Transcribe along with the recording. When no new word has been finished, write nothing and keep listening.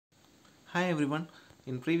Hi everyone.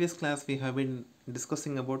 In previous class we have been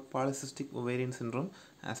discussing about polycystic ovarian syndrome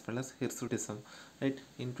as well as hirsutism. Right.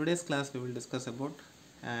 In today's class we will discuss about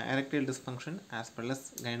erectile dysfunction as well as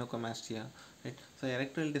gynecomastia. Right. So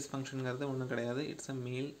erectile dysfunction ங்கிறது ஒன்றும் கிடையாது. It's a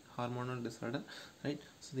male hormonal disorder. Right.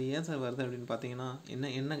 So the answer வருது அப்படின்னு பார்த்தீங்கன்னா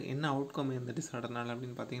என்ன outcome இந்த டிஸார்டர்னால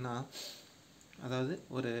அப்படின்னு பார்த்தீங்கன்னா அதாவது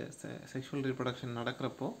ஒரு செக்ஷுவல் ரீப்ரொடக்ஷன்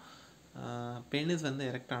நடக்கிறப்போ பெனிஸ் வந்து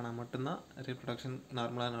எரெக்ட் ஆனால் மட்டும்தான் ரீப்ரொடக்ஷன்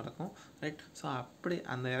நார்மலாக நடக்கும். ரைட். ஸோ அப்படி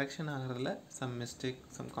அந்த எரெக்ஷன் ஆகிறதுல சம் மிஸ்டேக்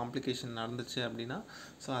காம்ப்ளிகேஷன் நடந்துச்சு அப்படின்னா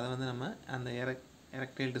ஸோ அதை வந்து நம்ம அந்த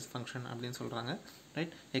erectile dysfunction அப்படின்னு சொல்கிறாங்க.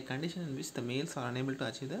 Right. a condition in which the males are unable to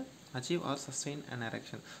achieve or sustain an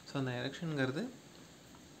erection. So அந்த எரெக்ஷனுங்கிறது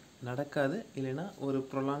நடக்காது, இல்லைன்னா ஒரு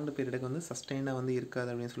ப்ரொலாங்டு பீரியடுக்கு வந்து சஸ்டெயினாக வந்து இருக்காது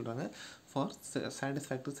அப்படின்னு சொல்கிறாங்க. For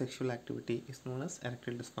satisfactory sexual activity is known as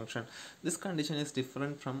erectile dysfunction. This condition is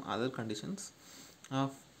different from other conditions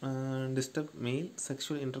of disturbed male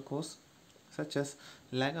sexual intercourse such as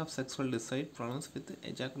lack of sexual desire, problems with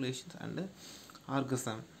ejaculation and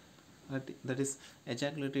orgasm, that is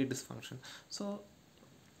ejaculatory dysfunction. So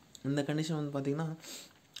இந்த condition வந்து பார்த்திங்கன்னா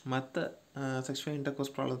மற்ற sexual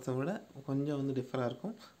intercourse ப்ராப்ளத்தை விட கொஞ்சம் வந்து டிஃபராக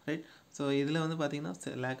இருக்கும். Right. So இதில் வந்து பார்த்திங்கன்னா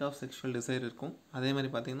லேக் ஆஃப் செக்ஷுவல் டிசைர் இருக்கும். அதே மாதிரி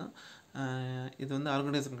பார்த்திங்கன்னா இது வந்து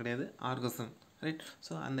ஆர்கனிசம் கிடையாது, ஆர்கசம். ரைட்.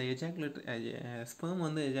 ஸோ அந்த ஸ்பெர்ம்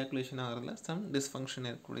வந்து எஜாக்குலேஷன் ஆகிறதுல சம் டிஸ்ஃபங்க்ஷன்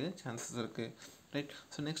இருக்கக்கூடிய சான்சஸ் இருக்குது. ரைட்.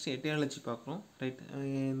 ஸோ நெக்ஸ்ட் எட்டியாலஜி பார்க்குறோம். ரைட்.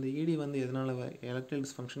 இந்த இடி வந்து எதனால் எரெக்டைல்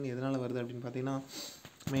டிஸ்ஃபங்க்ஷன் எதனால் வருது அப்படின்னு பார்த்தீங்கன்னா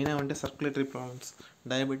மெயினாக வந்துட்டு circulatory problems,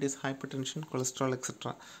 diabetes, hyper tension, cholesterol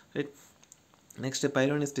etcetera. Right. Next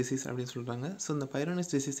பைரோனிஸ் disease அப்படின்னு சொல்கிறாங்க. ஸோ இந்த பைரோனிஸ்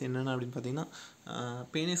டிசீஸ் என்னென்ன அப்படின்னு பார்த்தீங்கன்னா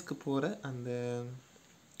பேனிஸ்க்கு போகிற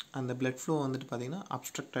அந்த பிளட் ஃப்ளோ வந்துட்டு பார்த்திங்கன்னா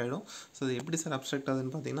அப்ஸ்ட்ரக்ட் ஆகிடும். ஸோ அது எப்படி சார் அப்ஸ்ட்ரக்ட்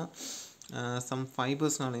ஆகுதுன்னு பார்த்தீங்கன்னா சம்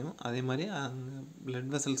ஃபைபர்ஸ்னாலையும் அதே மாதிரி அந்த பிளட்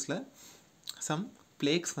வெசல்ஸில் சம்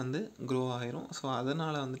பிளேக்ஸ் வந்து க்ரோ ஆகிரும். ஸோ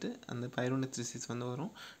அதனால் வந்துட்டு அந்த பைரோனிஸ் டிசீஸ் வந்து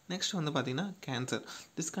வரும். நெக்ஸ்ட் வந்து பார்த்திங்கன்னா கேன்சர்.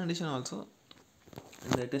 திஸ் கண்டிஷன் ஆல்சோ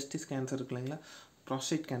இந்த டெஸ்டிஸ் கேன்சர் இருக்கு இல்லைங்களா,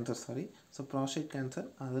 prostate cancer, so prostate cancer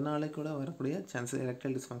அதனால கூட வரக்கூடிய சான்சஸ்,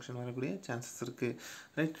 எரெக்டைல் டிஸ்ஃபங்க்ஷன் வரக்கூடிய சான்சஸ் இருக்குது.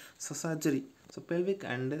 Right. So surgery, so pelvic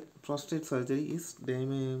and prostate surgery is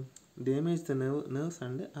damage the nerves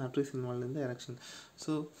and arteries involve in the erection.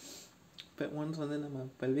 So இப்போ once வந்து நம்ம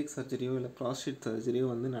பெல்விக் சர்ஜரியோ இல்லை ப்ராஸ்டேட் சர்ஜரியோ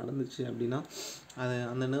வந்து நடந்துச்சு அப்படின்னா அது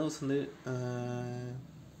அந்த நர்வ்ஸ்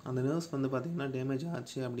வந்து பார்த்திங்கன்னா டேமேஜ்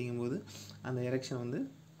ஆச்சு அப்படிங்கும்போது அந்த எரெக்ஷன்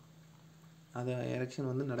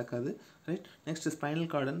வந்து நடக்காது. Right. Next spinal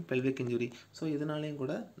card and pelvic injury. So இதனாலேயும்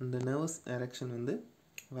கூட இந்த நர்வ்ஸ் எரெக்ஷன் வந்து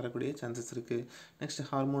வரக்கூடிய சான்சஸ் இருக்குது. Next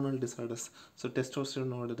hormonal disorders, so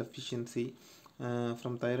டெஸ்டோஸ்டெரோனோட deficiency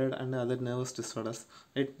from thyroid and other nervous disorders.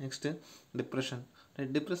 Right. Next depression.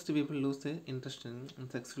 Right. Depressed people lose the interest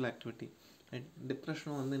in sexual activity. Right.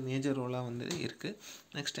 டிப்ரெஷனும் வந்து major ரோலாக வந்து இருக்குது.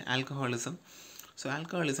 Next alcoholism. So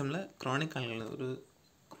ஆல்கஹாலிசமில் chronic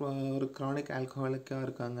ஒரு chronic ஆல்கஹாலிக்காக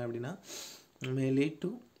இருக்காங்க அப்படின்னா may lead to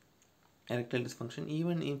erectile dysfunction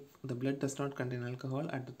even if the blood does not contain alcohol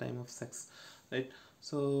at the time of sex. Right.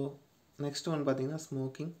 So next one பார்த்தீங்கன்னா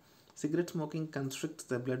smoking. Cigarette smoking constricts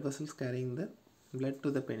the blood vessels carrying the blood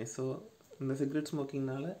to the penis. So இந்த cigarette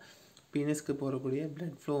ஸ்மோக்கிங்னால பீனிஸ்க்கு போகக்கூடிய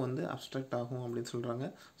blood flow வந்து obstruct ஆகும் அப்படின்னு சொல்கிறாங்க.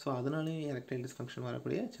 So அதனாலேயும் erectile dysfunction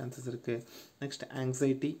வரக்கூடிய chances இருக்குது. நெக்ஸ்ட்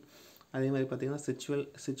ஆங்ஸைட்டி, அதே மாதிரி பார்த்திங்கன்னா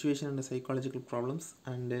situation and psychological problems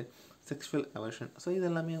and sexual aversion. So இது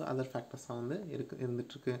எல்லாமே அதர் ஃபேக்டர்ஸாக வந்து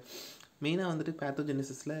இருந்துகிட்ருக்கு. மெயினாக வந்துட்டு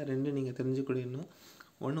பேத்தோஜெனிசிஸில் ரெண்டு நீங்கள் தெரிஞ்சுக்கூடியணும்.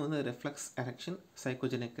 ஒன்று வந்து ரெஃப்ளெக்ஸ் எரெக்ஷன்,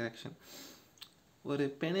 சைக்கோஜெனிக் எரெக்ஷன். ஒரு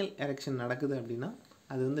பெனில் எரெக்ஷன் நடக்குது அப்படின்னா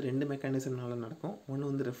அது வந்து ரெண்டு மெக்கானிசம்னால நடக்கும். ஒன்று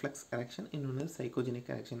வந்து ரெஃப்ளெக்ஸ் எரெக்ஷன், இன்னொன்று சைக்கோஜெனிக்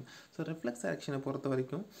எரெக்ஷன். ஸோ ரெஃப்ளெக்ஸ் எரெக்ஷனை பொறுத்த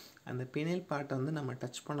வரைக்கும் அந்த பெனில் பார்ட்டை வந்து நம்ம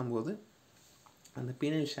டச் பண்ணும்போது அந்த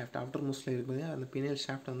பீனல் ஷாஃப்ட் ஆஃப்டர் மோஸ்ட்டில் இருக்குது, அந்த பீனல்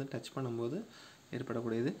ஷாஃப்ட்டை வந்து டச் பண்ணும்போது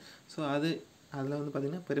ஏற்படக்கூடியது. ஸோ அதில் வந்து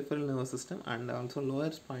பார்த்திங்கன்னா peripheral nervous system and also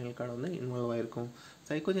lower spinal cord வந்து இன்வால்வ் ஆகிருக்கும்.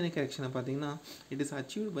 சைக்கோஜெனிக் எரெக்ஷனை பார்த்திங்கன்னா it is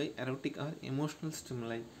achieved by erotic R emotional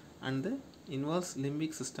ஸ்டிமுலை and involves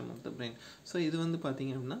limbic system of the brain. So இது வந்து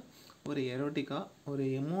பார்த்திங்க அப்படின்னா ஒரு எரோட்டிக்காக ஒரு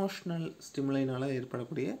எமோஷ்னல் ஸ்டிமுலைனால்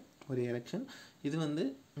ஏற்படக்கூடிய ஒரு எரெக்ஷன். இது வந்து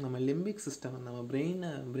நம்ம லிம்பிக் சிஸ்டம், நம்ம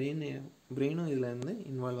பிரெயினும் இதில் வந்து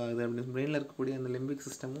இன்வால்வ் ஆகுது அப்படின்னு, பிரெயினில் இருக்கக்கூடிய அந்த லிம்பிக்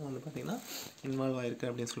சிஸ்டமும் வந்து பார்த்திங்கன்னா இன்வால்வ் ஆகிருக்கு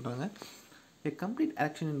அப்படின்னு சொல்கிறாங்க. A complete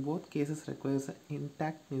erection in both cases requires an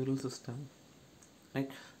intact neural system. Right.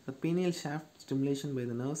 The pineal shaft stimulation by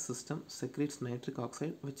the nervous system secretes nitric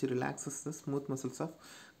oxide which relaxes the smooth muscles of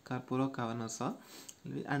corpora cavernosa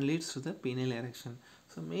and leads to the penile erection.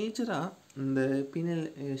 So மேஜராக இந்த penal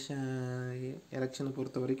எரெக்ஷனை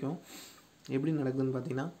பொறுத்த வரைக்கும் எப்படி நடக்குதுன்னு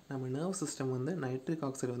பார்த்தீங்கன்னா நம்ம nerve system வந்து nitric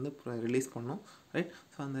oxide வந்து ரிலீஸ் பண்ணோம். ரைட்.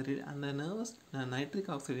 ஸோ அந்த நர்வஸ்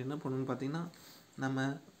நைட்ரிக் ஆக்சைடு என்ன பண்ணணும்னு பார்த்தீங்கன்னா நம்ம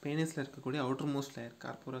பேனிஸில் இருக்கக்கூடிய அவுட்டர் மோஸ்ட் லேயர்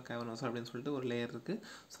கார்போரா கேவர்னோசா அப்படின்னு சொல்லிட்டு ஒரு லேயர் இருக்குது.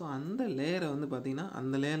 ஸோ அந்த லேயரை வந்து பார்த்திங்கன்னா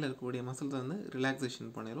அந்த லேயரில் இருக்கக்கூடிய மசில்ஸை வந்து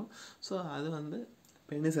ரிலாக்ஸேஷன் பண்ணிடும். ஸோ அது வந்து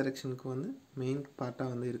penis erectionக்கு வந்து மெயின்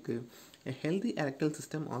பார்ட்டாக வந்து இருக்குது. A healthy erectile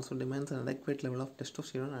system also demands an adequate level of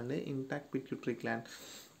testosterone and a intact pituitary gland.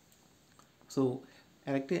 So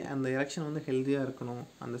அந்த எரெக்ஷன் வந்து ஹெல்த்தியாக இருக்கணும்,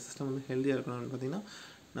 அந்த சிஸ்டம் வந்து ஹெல்த்தியாக இருக்கணும்னு பார்த்திங்கன்னா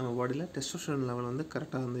நம்ம பாடியில் டெஸ்டோஸ்டெரான் லெவல் வந்து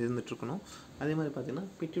கரெக்டாக வந்து இருந்துகிட்ருக்கணும். அதே மாதிரி பார்த்திங்கன்னா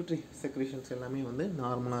பிட்யூட்ரி செக்ரேஷன்ஸ் எல்லாமே வந்து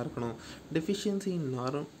நார்மலாக இருக்கணும். Deficiency in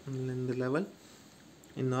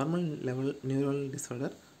normal level neural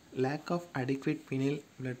disorder, lack of adequate penile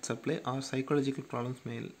blood supply or psychological problems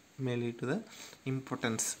may lead to the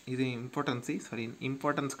impotence. இது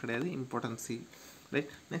importance கிடையாது, impotency.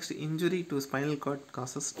 Right. Next injury to spinal card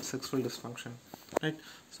causes sexual dysfunction. Right.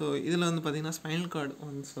 So இதில் வந்து பார்த்திங்கன்னா spinal cord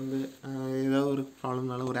once வந்து ஏதாவது ஒரு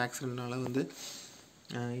ப்ராப்ளம்னால ஒரு ஆக்சிடென்ட்னால வந்து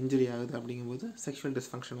இன்ஜுரி ஆகுது அப்படிங்கும்போது செக்ஷுவல்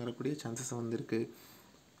டிஸ்ஃபங்க்ஷன் வரக்கூடிய சான்சஸ் வந்து இருக்குது.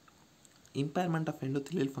 Impairment of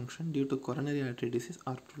endothelial function due to coronary artery disease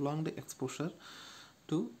R prolonged exposure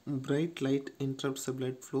to bright light interrupts the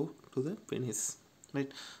blood flow to the penis.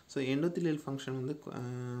 Right. So endothelial function வந்து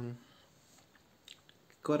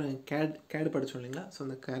கேடு படித்தோம் இல்லைங்களா. ஸோ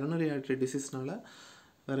அந்த கரோனரி ஆர்டரி டிசீஸ்னால்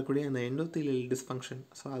வரக்கூடிய அந்த எண்டோத்தீலியல் டிஸ்ஃபங்க்ஷன்,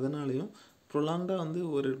 ஸோ அதனாலையும் ப்ரொலாங்காக வந்து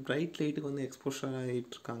ஒரு bright லைட்டுக்கு வந்து எக்ஸ்போஷர்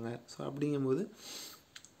ஆகிட்டுருக்காங்க. ஸோ அப்படிங்கும்போது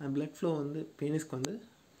பிளட் ஃப்ளோ வந்து பேனிஸ்க்கு வந்து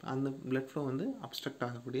அந்த பிளட் ஃப்ளோ வந்து அப்ஸ்ட்ரக்ட்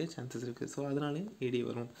ஆகக்கூடிய சான்சஸ் இருக்குது. ஸோ அதனாலேயும் ஏடி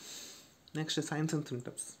வரும். நெக்ஸ்ட்டு சைன்ஸ்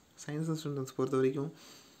அண்ட் சிம்டம்ஸ் பொறுத்த வரைக்கும்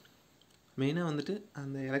மெயினாக வந்துட்டு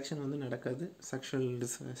அந்த எரெக்ஷன் வந்து நடக்காது.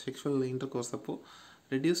 செக்ஷுவல் இன்டர்கோர்ஸ் அப்போது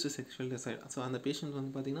ரெடியூஸ்டு செக்ஷுவல் டிசைட். ஸோ அந்த பேஷண்ட்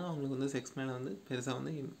வந்து பார்த்திங்கன்னா அவங்களுக்கு வந்து செக்ஸ் மேலே வந்து பெருசாக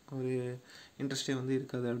வந்து ஒரு இன்ட்ரெஸ்டே வந்து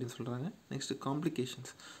இருக்காது அப்படின்னு சொல்கிறாங்க. நெக்ஸ்ட்டு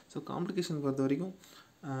காம்ப்ளிகேஷன் பொறுத்த வரைக்கும்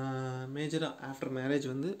மேஜராக ஆஃப்டர் மேரேஜ்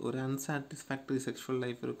வந்து ஒரு அன்சாட்டிஸ்ஃபேக்டரி செக்ஷுவல்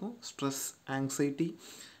லைஃப் இருக்கும். Stress, anxiety,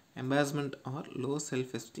 embarrassment R low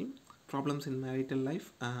self esteem, problems in marital life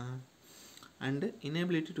and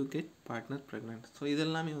inability to get partner pregnant. So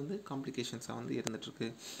இதெல்லாமே வந்து காம்ப்ளிகேஷன்ஸாக வந்து இருந்துகிட்ருக்கு.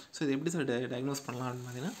 ஸோ இது எப்படி சார் டயக்னோஸ் பண்ணலாம் அப்படின்னு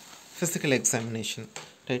பார்த்தீங்கன்னா physical examination.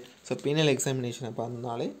 Right. So penal எக்ஸாமினேஷனை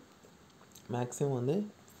பார்த்தாலே மேக்ஸிமம் வந்து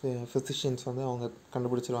ஃபிசிஷியன்ஸ் வந்து அவங்க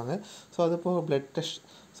கண்டுபிடிச்சிருவாங்க. ஸோ அது போக பிளட் டெஸ்ட்.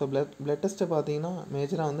 ஸோ பிளட் டெஸ்ட்டை பார்த்தீங்கன்னா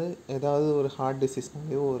மேஜராக வந்து ஏதாவது ஒரு ஹார்ட்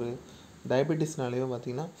டிசீஸ்னாலேயோ ஒரு டயபெட்டிஸ்னாலேயோ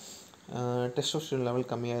பார்த்திங்கன்னா டெஸ்டோஸ்டெரான் லெவல்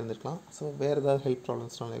கம்மியாக இருந்திருக்கலாம். ஸோ வேறு ஏதாவது ஹெல்த்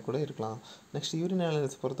ப்ராப்ளம்ஸ்னாலே கூட இருக்கலாம். நெக்ஸ்ட் யூரின்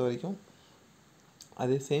அனாலிசிஸ் பொறுத்த வரைக்கும்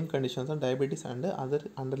அதே சேம் கண்டிஷன்ஸ் தான், diabetes and other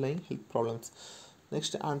underlying health problems.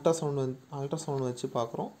 Next ultrasound வச்சு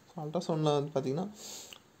பார்க்குறோம். அல்ட்ராசவுண்டில் வந்து பார்த்திங்கன்னா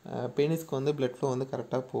பேனிஸ்க்கு வந்து பிளட் ஃப்ளோ வந்து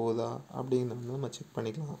கரெக்டாக போகுதா அப்படிங்கிறத வந்து நம்ம செக்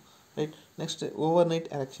பண்ணிக்கலாம். Right. Next over night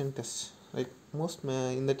erection test. Right.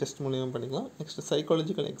 இந்த டெஸ்ட் மூலியமாக பண்ணிக்கலாம். Next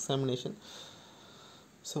psychological examination.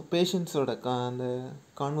 ஸோ பேஷண்ட்ஸோட அந்த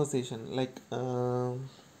கான்வர்சேஷன் லைக்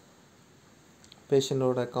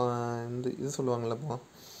பேஷண்ட்டோட இந்த இது சொல்லுவாங்கள்லப்பா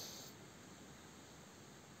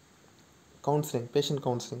பேஷண்ட்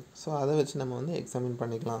கவுன்சிலிங். ஸோ அதை வச்சு நம்ம வந்து எக்ஸாமின்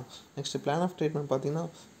பண்ணிக்கலாம். நெக்ஸ்ட் பிளான் ஆஃப் ட்ரீட்மெண்ட் பார்த்திங்கன்னா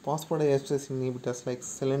பாஸ்போடைஎஸ்டரேஸ் inhibitors like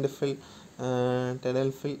செலண்டோஃபில்,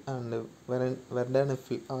 டெடல்ஃபில் and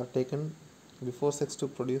வெர்டானஃபில் are taken before sex to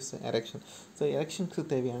produce erection. So எரெக்ஷனுக்கு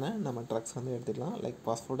தேவையான நம்ம ட்ரக்ஸ் வந்து எடுத்துக்கலாம் லைக்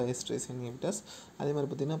பாஸ்போடைஎஸ்டரேஸ் இன்ஹிபிட்டர்ஸ். அதே மாதிரி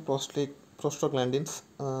பார்த்திங்கன்னா ப்ரோஸ்டோக்ளாண்டின்ஸ்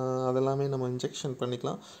அதெல்லாமே நம்ம இன்ஜெக்ஷன்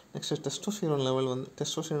பண்ணிக்கலாம். நெக்ஸ்ட்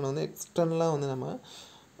டெஸ்டோஸ்டெரான் வந்து எக்ஸ்டர்னலாக வந்து நம்ம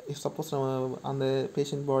சப்போஸ் நம்ம அந்த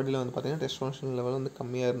பேஷண்ட் பாடியில் வந்து பார்த்திங்கன்னா டெஸ்டோஸ்டெரான் லெவல் வந்து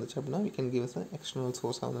கம்மியாக இருந்துச்சு அப்படின்னா we can give us an external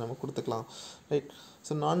சோர்ஸாக வந்து நம்ம கொடுத்துக்கலாம். ரைட்.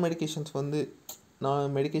 ஸோ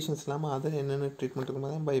மெடிகேஷன்ஸ் இல்லாமல் அதர் என்னென்ன ட்ரீட்மெண்ட்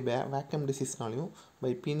இருக்கும் by vacuum டிசீஸ்னாலையும்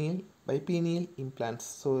by pineal implants.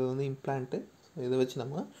 So இது வந்து இம்ப்ளான்ட்டு. ஸோ இதை வச்சு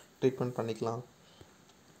நம்ம ட்ரீட்மெண்ட் பண்ணிக்கலாம்.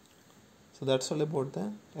 So that's all about the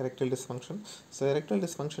erectile dysfunction. So erectile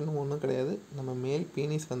dysfunction ஒன்றும் கிடையாது. நம்ம மேல்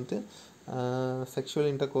பீனிஸ் வந்துட்டு செக்ஷுவல்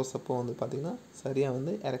இன்டர்கோர்ஸ் அப்போ வந்து பார்த்திங்கன்னா சரியாக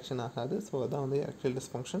வந்து எரெக்ஷன் ஆகாது. ஸோ அதான் வந்து எரெக்டைல்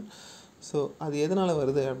டிஸ்ஃபங்க்ஷன். ஸோ அது எதனால்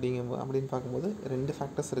வருது அப்படின்னு பார்க்கும்போது 2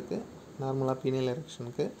 ஃபேக்டர்ஸ் இருக்குது. நார்மலாக pineal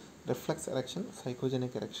எரெக்ஷனுக்கு reflex erection,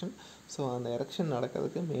 psychogenic erection. So அந்த எரெக்ஷன்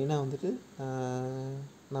நடக்கிறதுக்கு மெயினாக வந்துட்டு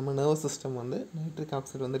நம்ம நர்வஸ் சிஸ்டம் வந்து நைட்ரிக்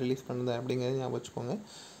ஆக்சைடு வந்து ரிலீஸ் பண்ணுது அப்படிங்கிறத ஞாபகம் வச்சுக்கோங்க.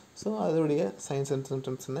 ஸோ அதோடைய சைன்ஸ் அண்ட்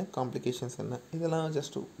சிம்டம்ஸ் என்ன, காம்ப்ளிகேஷன்ஸ் என்ன, இதெல்லாம்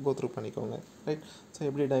ஜஸ்ட் கோ த்ரூ பண்ணிக்கோங்க. ரைட். ஸோ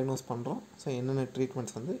எப்படி டயக்னோஸ் பண்ணுறோம், ஸோ என்னென்ன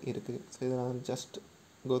ட்ரீட்மெண்ட்ஸ் வந்து இருக்குது, ஸோ இதெல்லாம் just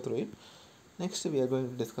go through it. Next we are going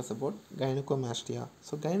to discuss about gynecomastia.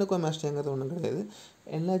 So gynecomastiaங்கிறது ஒன்றும் கிடையாது,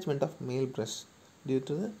 enlargement of male breast due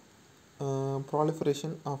to the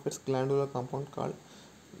proliferation of its glandular compound called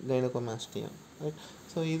gynecomastia. Right.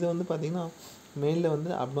 So இது வந்து பார்த்திங்கன்னா மேலில் வந்து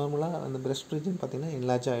அப்நார்மலாக அந்த பிரெஸ்ட் ரீஜன் பார்த்திங்கன்னா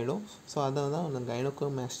enlarge ஆகிடும். So அதை தான் அந்த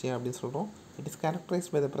gynecomastia அப்படின்னு சொல்கிறோம். It is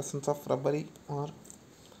characterised by the presence of rubbery R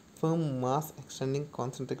firm mass extending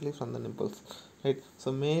concentrically from the nipples. Right.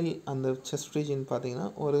 So male அந்த செஸ்ட் ரீஜன் பார்த்தீங்கன்னா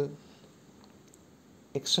ஒரு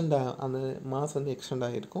எக்ஸ்டெண்ட் அந்த மாஸ் வந்து எக்ஸ்டெண்ட்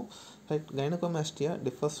ஆகிருக்கும். Right. Gynaecomastia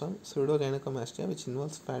differs from pseudo gynaecomastia which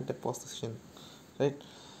involves fat deposition. Right.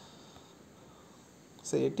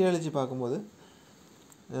 So எட்டியாலஜி பார்க்கும்போது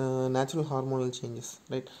natural hormonal changes.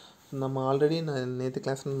 Right. நம்ம already நேற்று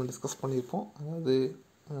கிளாஸில் நம்ம டிஸ்கஸ் பண்ணியிருப்போம். அதாவது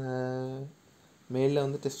மேலில்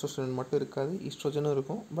வந்து டெஸ்டோஸ்டெரான் மட்டும் இருக்காது, ஈஸ்ட்ரோஜனும்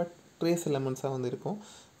இருக்கும், பட் ட்ரேஸ் எலமெண்ட்ஸாக வந்து இருக்கும்.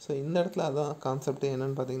 ஸோ இந்த இடத்துல அதான் கான்செப்ட்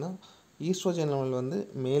என்னென்னு பார்த்தீங்கன்னா, ஈஸ்ட்ரோஜன் லெவல் வந்து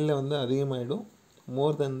மேலில் வந்து அதிகமாகிடும்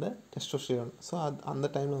மோர் தென் த டெஸ்டோஸ்டெரான். ஸோ அந்த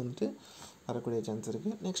டைமில் வந்துட்டு வரக்கூடிய சான்ஸ்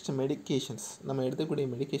இருக்குது. நெக்ஸ்ட் மெடிக்கேஷன்ஸ், நம்ம எடுத்துக்கூடிய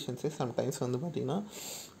மெடிக்கேஷன்ஸே சம்டைம்ஸ் வந்து பார்த்திங்கன்னா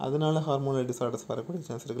அதனால ஹார்மோனல் டிசார்டர்ஸ் வரக்கூடிய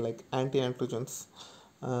சான்ஸ் இருக்குது. லைக் ஆன்டிஆண்ட்ரோஜன்ஸ்,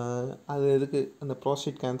 அது எதுக்கு அந்த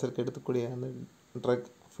ப்ரோஸ்டேட் கேன்சருக்கு எடுத்துக்கூடிய அந்த ட்ரக்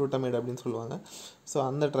ஃப்ளூட்டமைடு அப்படின்னு சொல்லுவாங்க. ஸோ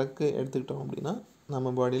அந்த ட்ரக்கு எடுத்துக்கிட்டோம் அப்படின்னா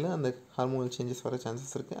நம்ம பாடியில் அந்த ஹார்மோனல் சேஞ்சஸ் வர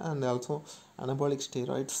சான்சஸ் இருக்குது. And also anabolic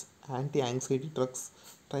steroids, anti anxiety drugs,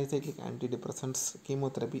 tricyclic anti டிப்ரெசன்ட்ஸ்,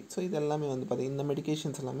 chemotherapy. So இது எல்லாமே வந்து பார்த்திங்கன்னா இந்த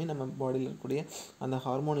மெடிக்கேஷன்ஸ் எல்லாமே நம்ம பாடியில் இருக்கக்கூடிய அந்த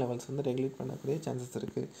ஹார்மோன் லெவல்ஸ் வந்து ரெகுலேட் பண்ணக்கூடிய சான்சஸ்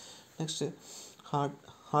இருக்குது. Next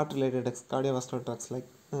heart related drugs, cardiovascular drugs like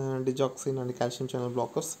digoxin and calcium channel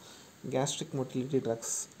blockers, gastric motility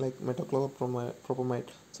drugs like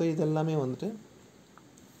மெட்டோக்ளோப்ரோமைட். So இதெல்லாமே வந்துட்டு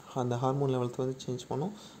அந்த ஹார்மோன் லெவல்ஸ் வந்து சேஞ்ச்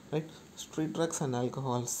பண்ணும். Right. Street drugs and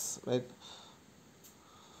alcohols. Right.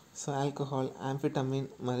 So alcohol, ஆம்ஃபிட்டமின்,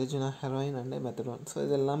 மரிஜுனா, heroin and மெத்தடான். So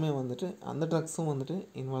இது எல்லாமே வந்துட்டு அந்த ட்ரக்ஸும் வந்துட்டு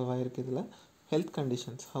இன்வால்வ் ஆகிருக்கு இதில். Health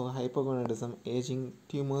conditions, ஹைப்போகோனடிசம், ageing,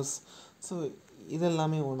 tumours. So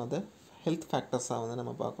இதெல்லாமே ஒன் ஆஃப் த ஹெல்த் ஃபேக்டர்ஸாக வந்து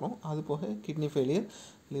நம்ம பார்க்குறோம். அது போக kidney failure,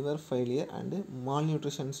 liver failure and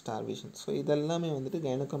malnutrition, starvation. So இதெல்லாமே வந்துட்டு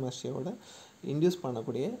கைனகோமாஸ்டியாவோட இன்டியூஸ்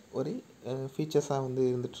பண்ணக்கூடிய ஒரு ஃபீச்சர்ஸாக வந்து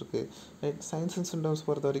இருந்துகிட்ருக்கு. ரைட். சைன்ஸ் அண்ட் சிம்டம்ஸ்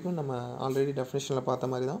பொறுத்த வரைக்கும் நம்ம ஆல்ரெடி டெஃபினேஷனில்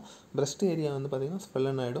பார்த்த மாதிரி தான். பிரஸ்ட் ஏரியா வந்து பார்த்திங்கன்னா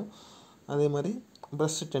ஸ்வெல்லன் ஆகிடும். அதே மாதிரி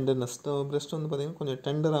பிரஸ்ட் டெண்டர்னஸ், பிரஸ்ட் வந்து பார்த்திங்கன்னா கொஞ்சம்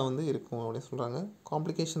டெண்டராக வந்து இருக்கும் அப்படின்னு சொல்கிறாங்க.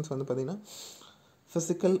 காம்ப்ளிகேஷன்ஸ் வந்து பார்த்திங்கன்னா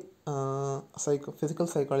physical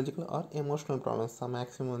psychological R emotional problems தான்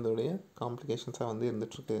மேக்ஸிமம் வந்துடைய காம்ப்ளிகேஷன்ஸாக வந்து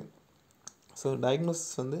இருந்துகிட்ருக்கு. ஸோ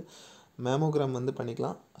டயக்னோசிஸ் வந்து மேமோகிராம் வந்து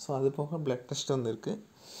பண்ணிக்கலாம். ஸோ அது போக பிளட் டெஸ்ட் வந்து இருக்குது.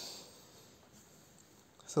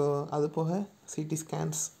 ஸோ அது போக CD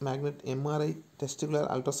scans, magnet, MRI, testicular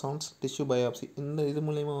ultrasounds, tissue biopsy, இந்த இது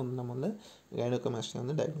மூலயமா வந்து நம்ம வந்து கைனகோமாஸ்டியா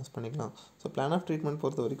வந்து டயக்னோஸ் பண்ணிக்கலாம். ஸோ பிளான் ஆஃப் ட்ரீட்மெண்ட்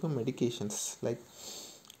பொறுத்த வரைக்கும் medications like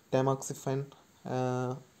டேமாக்சிஃபைன்,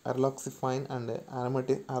 அர்லாக்சிஃபைன் and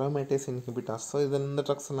அரோமேட்டேஸ் inhibitors. So இதில் இந்த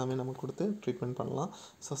ட்ரக்ஸ் எல்லாமே நம்ம கொடுத்து ட்ரீட்மெண்ட் பண்ணலாம்.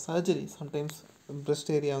 So surgery sometimes breast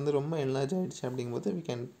area வந்து ரொம்ப என்லார்ஜ் ஆகிடுச்சு அப்படிங்கும்போது we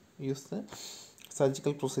can use the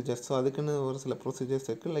surgical procedures. So அதுக்குன்னு ஒரு சில ப்ரொசீஜர்ஸ்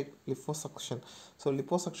இருக்குது லைக் லிப்போசக்ஷன். ஸோ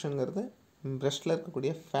லிப்போசக்ஷனுங்கிறது பிரஸ்ட்டில்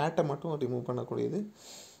இருக்கக்கூடிய ஃபேட்டை மட்டும் ரிமூவ் பண்ணக்கூடியது.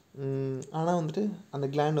 ஆனால் வந்துட்டு அந்த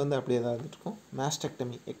கிளாண்ட் வந்து அப்படியே தான் இருந்துகிட்ருக்கும்.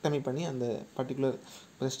 எக்டமி பண்ணி அந்த பர்டிகுலர்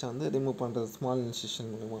பிரஸ்ட்டை வந்து ரிமூவ் பண்ணுறது ஸ்மால்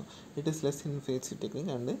இன்சிஷன் மூலமாக. It is less invasive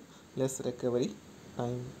technique and less recovery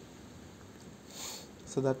time.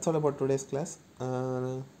 So that's all about today's class.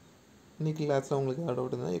 இன்னைக்கு கிளாஸில் உங்களுக்கு ஏதாவது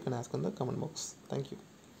டவுட் இருந்தால் you can ask in the comment box. Thank you.